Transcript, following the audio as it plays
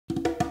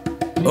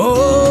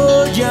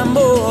Oye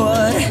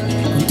amor,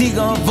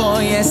 contigo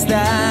voy a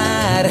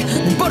estar.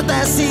 No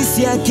importa si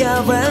se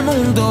acaba el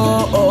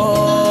mundo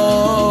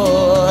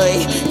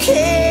hoy.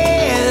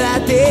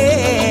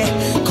 Quédate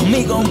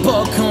conmigo un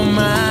poco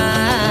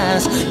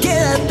más.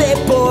 Quédate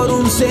por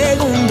un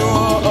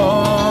segundo.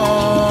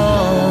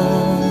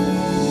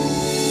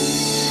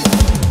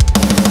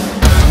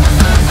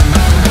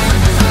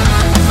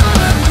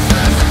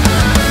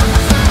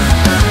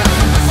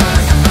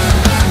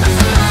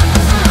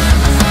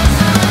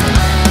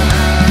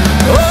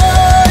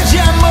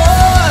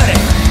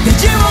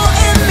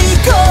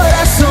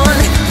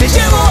 Te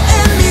llevo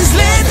en mis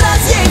letras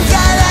y en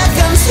cada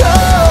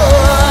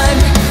canción.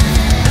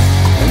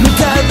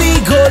 Nunca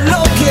digo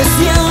lo que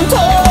siento,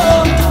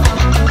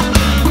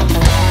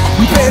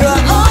 pero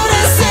ahora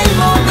es el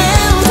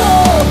momento.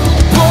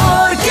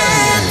 Porque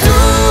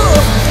tú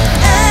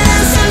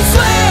eres el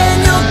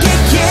sueño que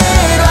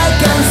quiero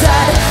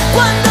alcanzar.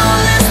 Cuando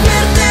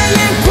despierte y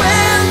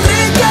encuentre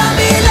que a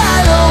mi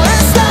lado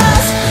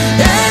estás,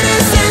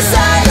 eres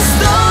esa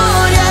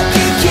historia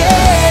que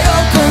quiero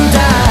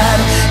contar.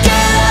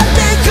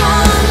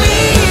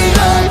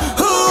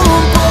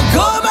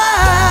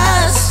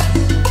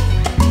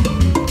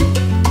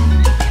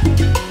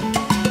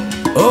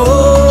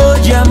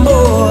 Oye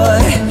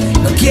amor,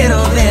 no quiero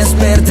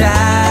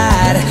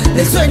despertar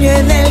del sueño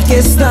en el que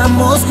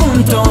estamos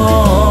juntos.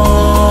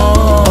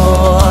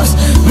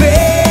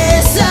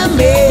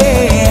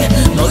 Bésame,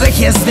 no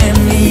dejes de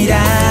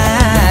mirar.